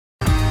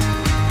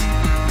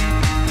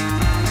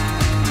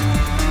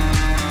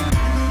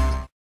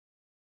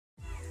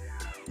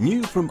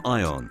New from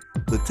Ion,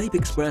 the Tape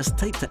Express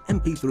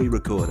Tape-to-MP3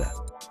 recorder.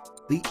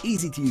 The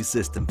easy-to-use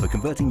system for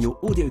converting your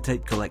audio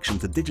tape collection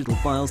to digital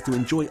files to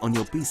enjoy on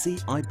your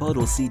PC, iPod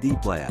or CD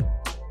player.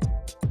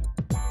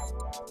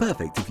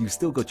 Perfect if you've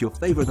still got your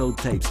favorite old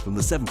tapes from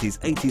the 70s,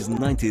 80s and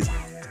 90s,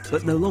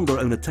 but no longer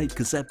own a tape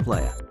cassette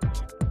player.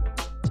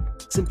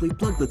 Simply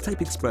plug the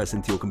Tape Express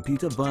into your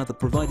computer via the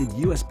provided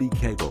USB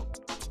cable.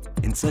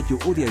 Insert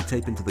your audio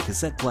tape into the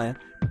cassette player,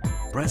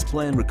 press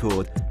play and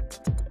record,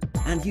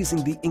 and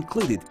using the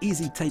included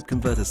Easy Tape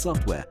Converter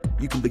software,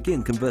 you can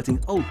begin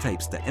converting old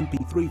tapes to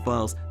MP3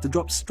 files to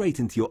drop straight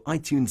into your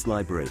iTunes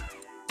library.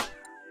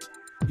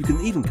 You can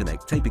even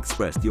connect Tape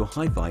Express to your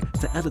Hi-Fi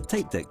to add a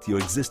tape deck to your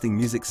existing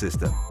music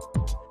system.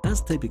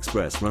 As Tape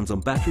Express runs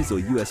on batteries or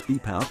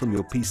USB power from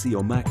your PC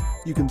or Mac,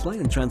 you can play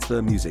and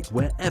transfer music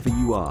wherever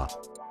you are.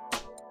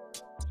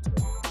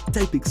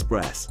 Tape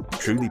Express,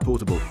 truly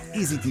portable,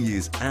 easy to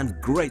use and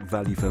great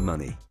value for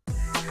money.